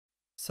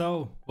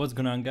So, what's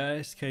going on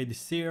guys,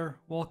 KaidGames here,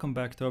 welcome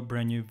back to a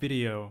brand new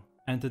video.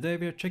 And today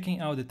we are checking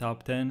out the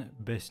top 10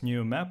 best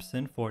new maps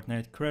in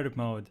Fortnite Creative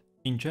mode.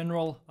 In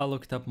general, I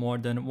looked up more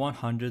than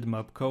 100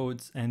 map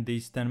codes and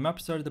these 10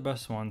 maps are the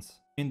best ones.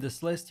 In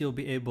this list you'll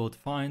be able to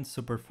find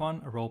super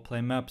fun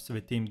roleplay maps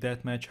with team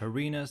deathmatch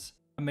arenas,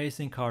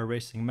 amazing car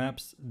racing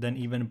maps, then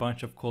even a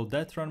bunch of cool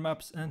death run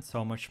maps and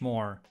so much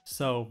more.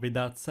 So with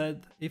that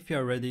said, if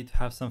you're ready to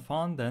have some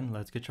fun, then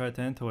let's get right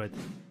into it.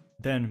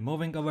 Then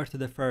moving over to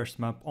the first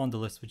map on the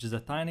list, which is a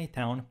tiny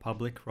town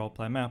public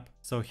roleplay map.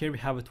 So here we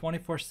have a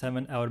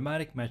 24/7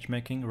 automatic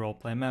matchmaking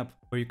roleplay map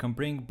where you can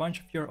bring a bunch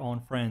of your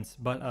own friends,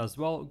 but as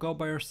well go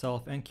by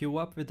yourself and queue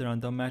up with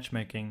random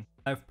matchmaking.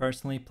 I've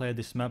personally played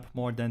this map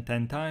more than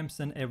 10 times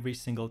and every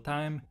single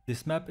time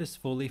this map is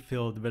fully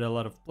filled with a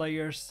lot of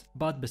players,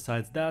 but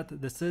besides that,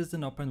 this is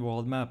an open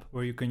world map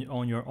where you can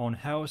own your own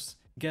house,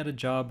 get a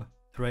job,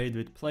 trade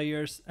with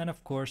players, and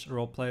of course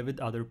roleplay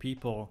with other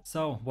people.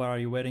 So what are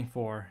you waiting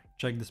for?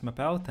 Check this map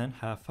out and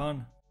have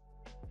fun.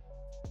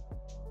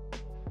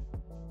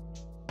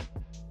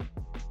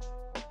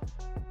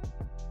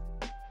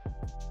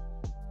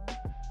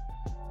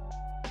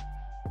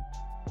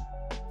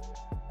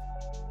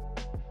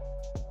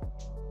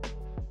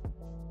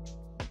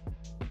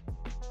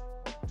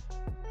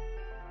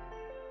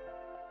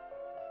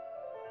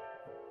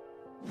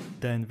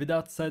 Then with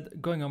that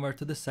said, going over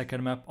to the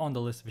second map on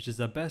the list, which is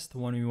the best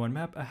 1v1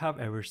 map I have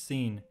ever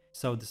seen.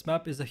 So this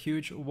map is a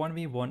huge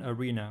 1v1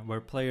 arena where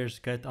players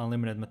get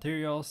unlimited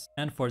materials,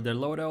 and for their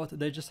loadout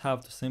they just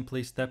have to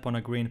simply step on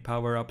a green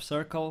power up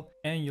circle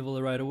and you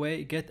will right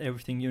away get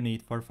everything you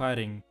need for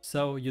fighting.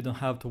 So you don't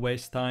have to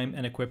waste time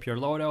and equip your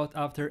loadout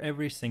after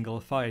every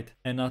single fight.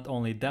 And not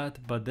only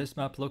that, but this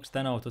map looks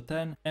 10 out of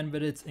 10, and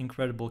with its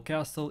incredible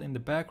castle in the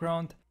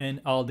background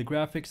and all the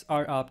graphics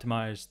are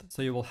optimized,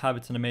 so you will have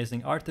its an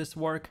amazing artist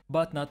work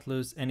but not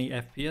lose any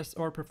FPS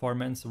or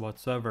performance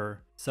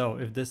whatsoever. So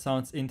if this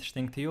sounds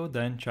interesting to you,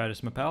 then try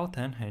this map out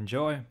and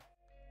enjoy!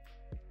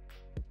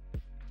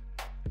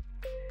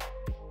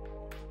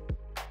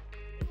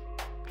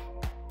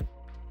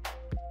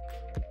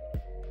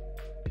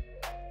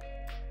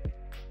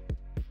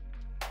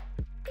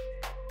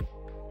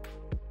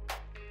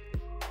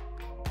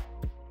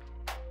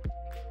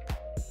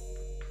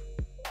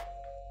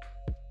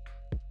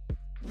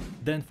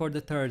 Then for the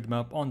third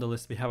map on the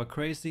list we have a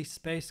crazy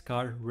space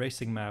car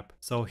racing map.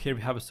 So here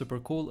we have a super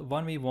cool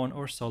 1v1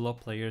 or solo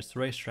players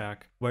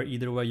racetrack, where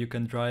either way you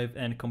can drive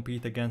and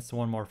compete against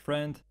one more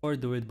friend or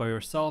do it by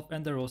yourself,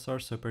 and the rules are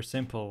super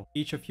simple.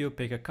 Each of you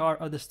pick a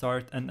car at the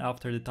start and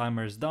after the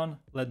timer is done,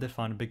 let the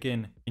fun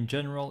begin. In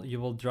general, you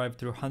will drive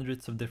through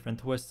hundreds of different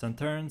twists and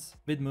turns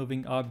with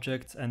moving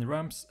objects and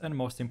ramps, and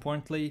most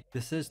importantly,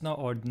 this is no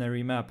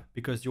ordinary map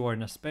because you are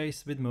in a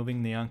space with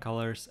moving neon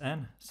colors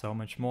and so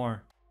much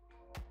more.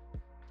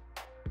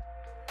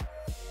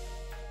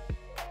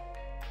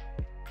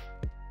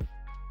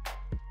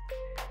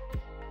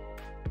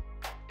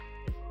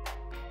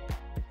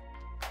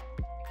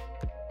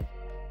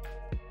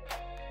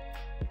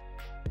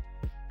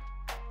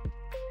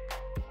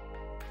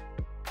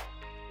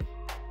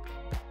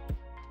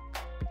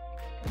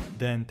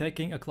 Then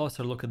taking a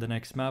closer look at the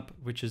next map,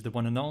 which is the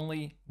one and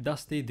only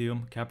Dusty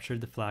Doom Capture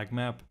the Flag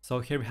map.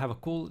 So here we have a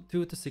cool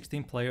 2 to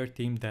 16 player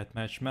team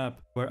deathmatch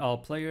map, where all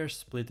players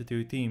split to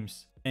 2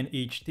 teams, and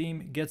each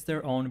team gets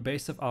their own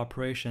base of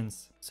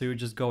operations, so you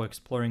just go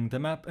exploring the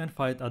map and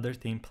fight other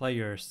team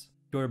players.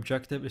 Your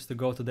objective is to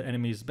go to the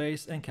enemy's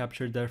base and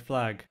capture their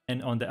flag,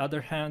 and on the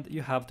other hand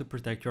you have to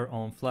protect your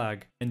own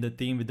flag, and the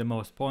team with the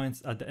most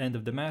points at the end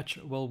of the match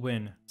will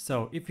win.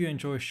 So if you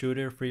enjoy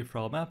shooter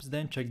free-for-all maps,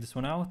 then check this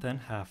one out and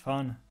have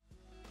fun.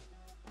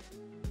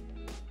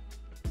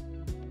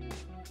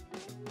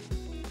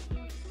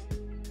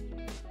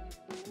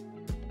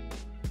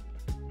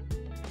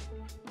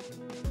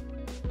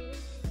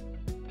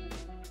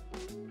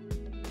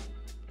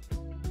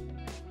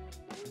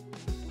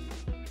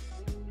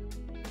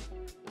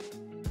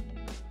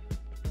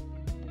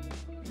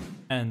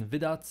 And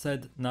with that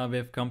said, now we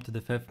have come to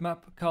the fifth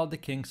map, called the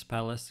King's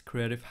Palace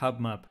Creative Hub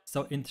map.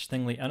 So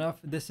interestingly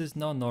enough, this is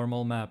no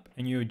normal map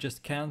and you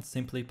just can't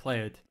simply play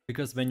it,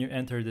 because when you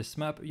enter this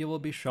map you will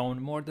be shown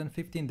more than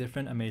 15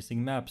 different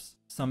amazing maps.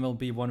 Some will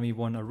be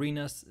 1v1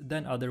 arenas,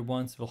 then other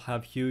ones will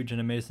have huge and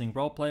amazing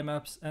roleplay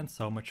maps and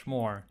so much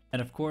more.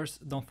 And of course,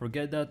 don't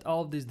forget that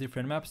all of these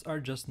different maps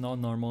are just no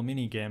normal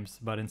minigames,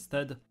 but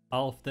instead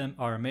all of them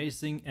are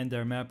amazing and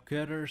their map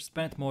creators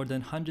spent more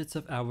than hundreds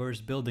of hours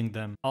building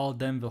them. All of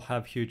them will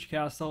have huge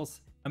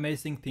castles,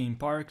 amazing theme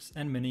parks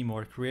and many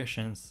more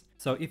creations.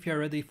 So if you're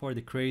ready for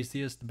the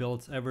craziest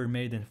builds ever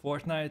made in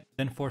Fortnite,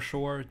 then for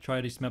sure try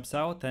these maps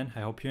out and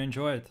I hope you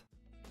enjoy it.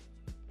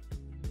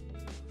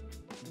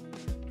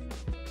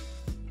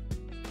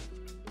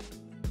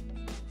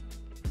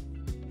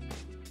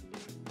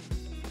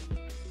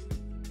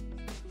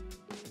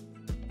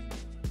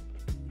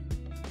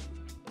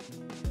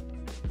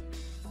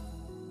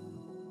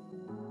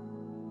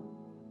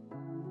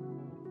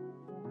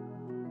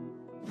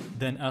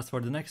 Then as for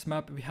the next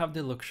map, we have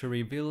the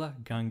Luxury Villa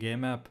Gange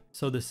map.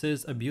 So this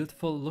is a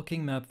beautiful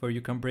looking map where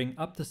you can bring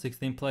up to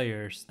 16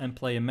 players and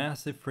play a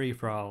massive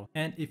free-for-all.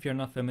 And if you're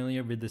not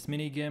familiar with this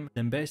minigame,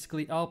 then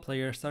basically all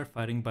players are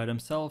fighting by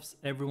themselves,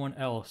 everyone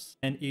else.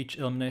 And each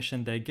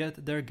elimination they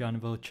get, their gun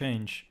will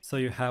change. So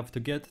you have to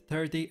get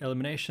 30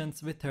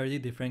 eliminations with 30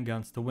 different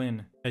guns to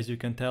win. As you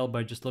can tell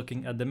by just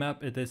looking at the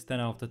map, it is 10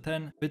 out of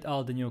 10 with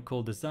all the new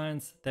cool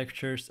designs,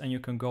 textures, and you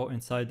can go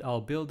inside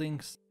all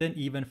buildings, then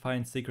even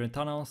find secret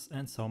tunnels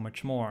and so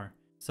much more.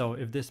 So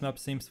if this map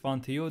seems fun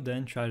to you,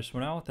 then try this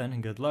one out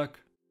and good luck!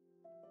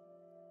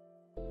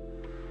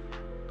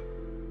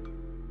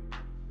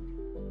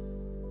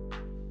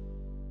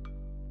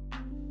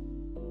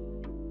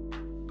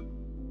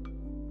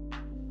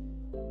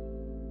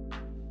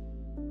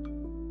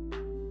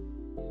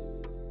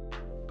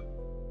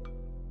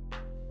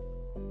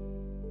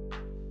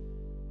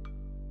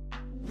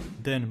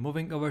 Then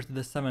moving over to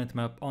the 7th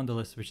map on the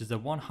list, which is a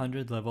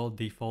 100 level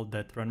default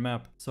death run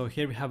map. So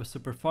here we have a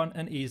super fun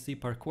and easy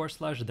parkour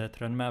 /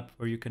 death run map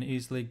where you can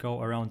easily go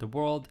around the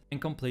world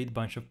and complete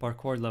bunch of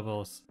parkour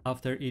levels.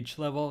 After each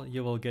level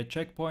you will get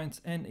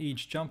checkpoints and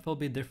each jump will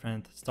be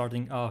different,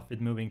 starting off with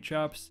moving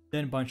traps,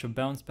 then bunch of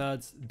bounce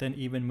pads, then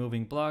even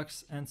moving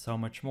blocks and so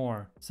much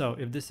more. So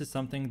if this is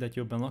something that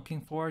you've been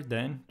looking for,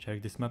 then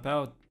check this map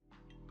out.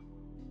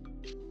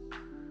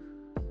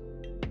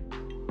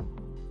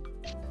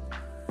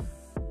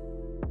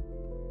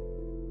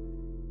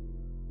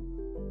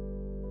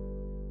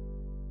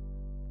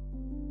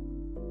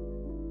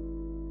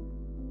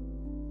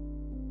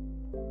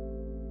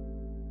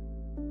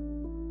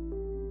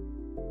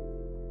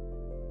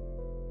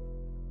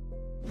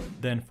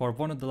 Then for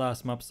one of the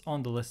last maps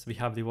on the list we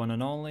have the one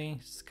and only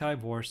Sky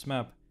Wars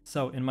map.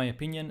 So in my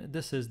opinion,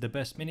 this is the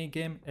best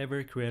minigame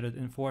ever created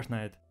in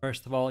Fortnite.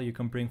 First of all, you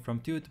can bring from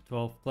 2 to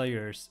 12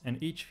 players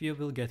and each of you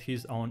will get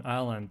his own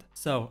island.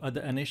 So at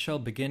the initial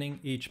beginning,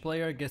 each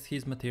player gets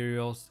his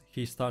materials,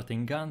 his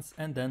starting guns,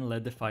 and then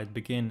let the fight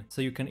begin.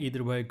 So you can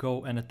either way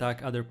go and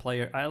attack other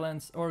player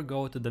islands or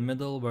go to the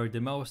middle where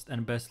the most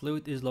and best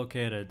loot is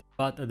located.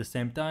 But at the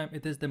same time,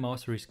 it is the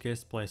most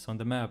riskiest place on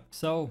the map.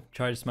 So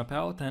try this map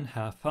out and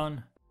have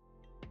fun.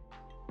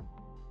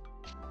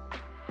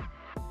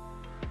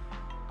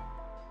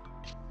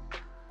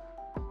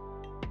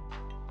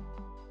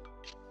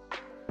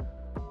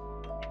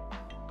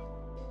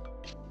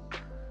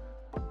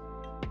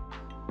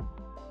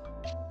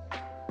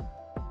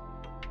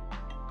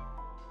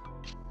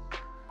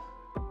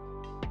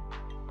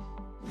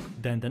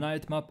 Then the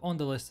 9th map on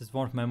the list is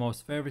one of my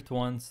most favorite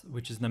ones,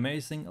 which is an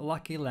amazing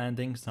Lucky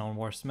Landing Zone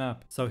Wars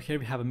map. So here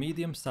we have a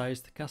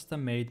medium-sized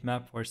custom-made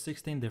map for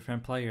 16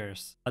 different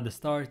players. At the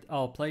start,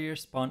 all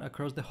players spawn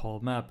across the whole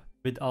map,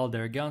 with all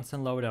their guns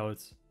and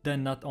loadouts.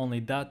 Then not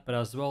only that, but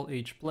as well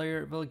each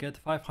player will get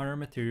 500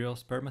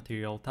 materials per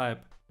material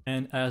type.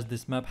 And as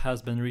this map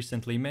has been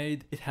recently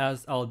made, it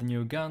has all the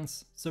new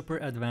guns, super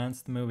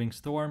advanced moving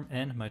storm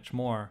and much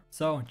more.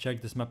 So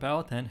check this map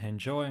out and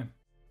enjoy!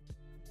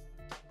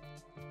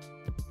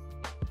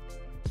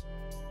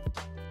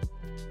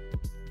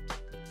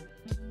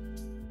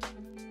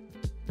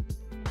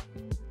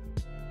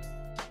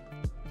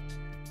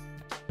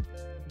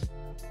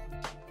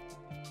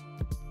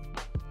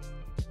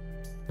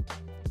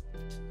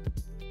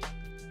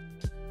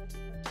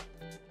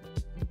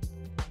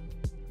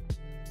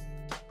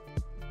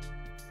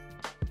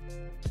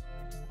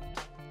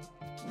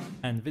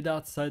 And with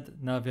that said,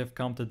 now we have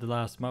come to the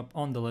last map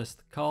on the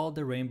list, called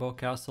the Rainbow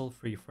Castle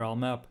Free-for-All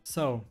map.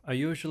 So, I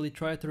usually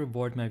try to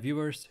reward my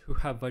viewers who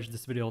have watched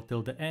this video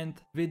till the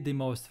end with the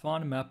most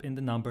fun map in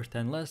the number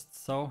 10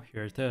 list, so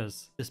here it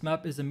is. This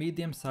map is a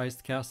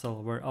medium-sized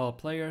castle where all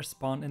players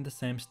spawn in the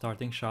same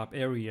starting shop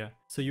area.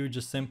 So you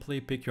just simply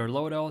pick your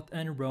loadout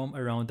and roam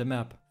around the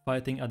map,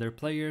 fighting other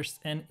players,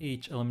 and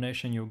each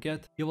elimination you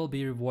get, you will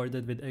be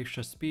rewarded with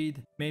extra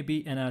speed,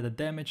 maybe an added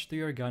damage to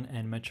your gun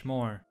and much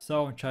more.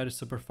 So try this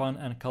super fun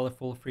and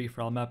colorful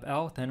free-for-all map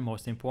out, and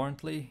most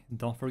importantly,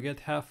 don't forget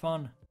to have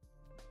fun!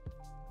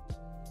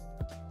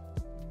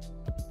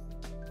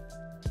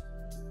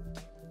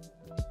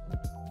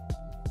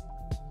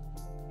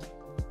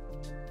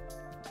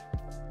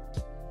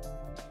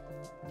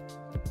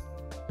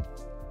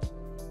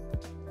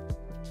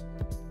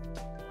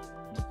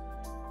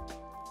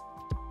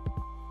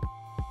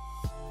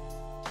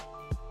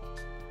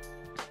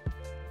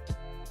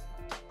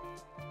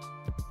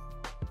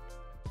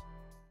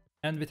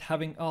 And with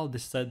having all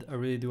this said, I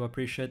really do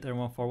appreciate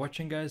everyone for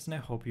watching, guys, and I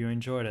hope you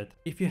enjoyed it.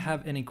 If you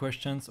have any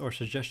questions or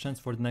suggestions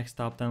for the next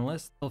top 10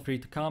 list, feel free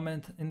to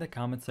comment in the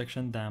comment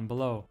section down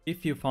below.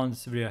 If you found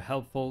this video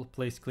helpful,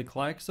 please click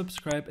like,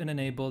 subscribe and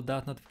enable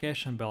that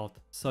notification bell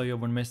so you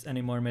won't miss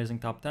any more amazing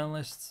top 10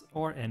 lists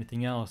or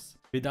anything else.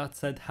 With that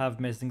said, have an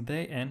amazing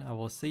day and I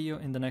will see you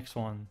in the next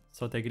one.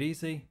 So take it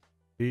easy,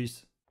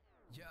 peace.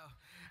 Yo,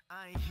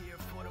 I ain't here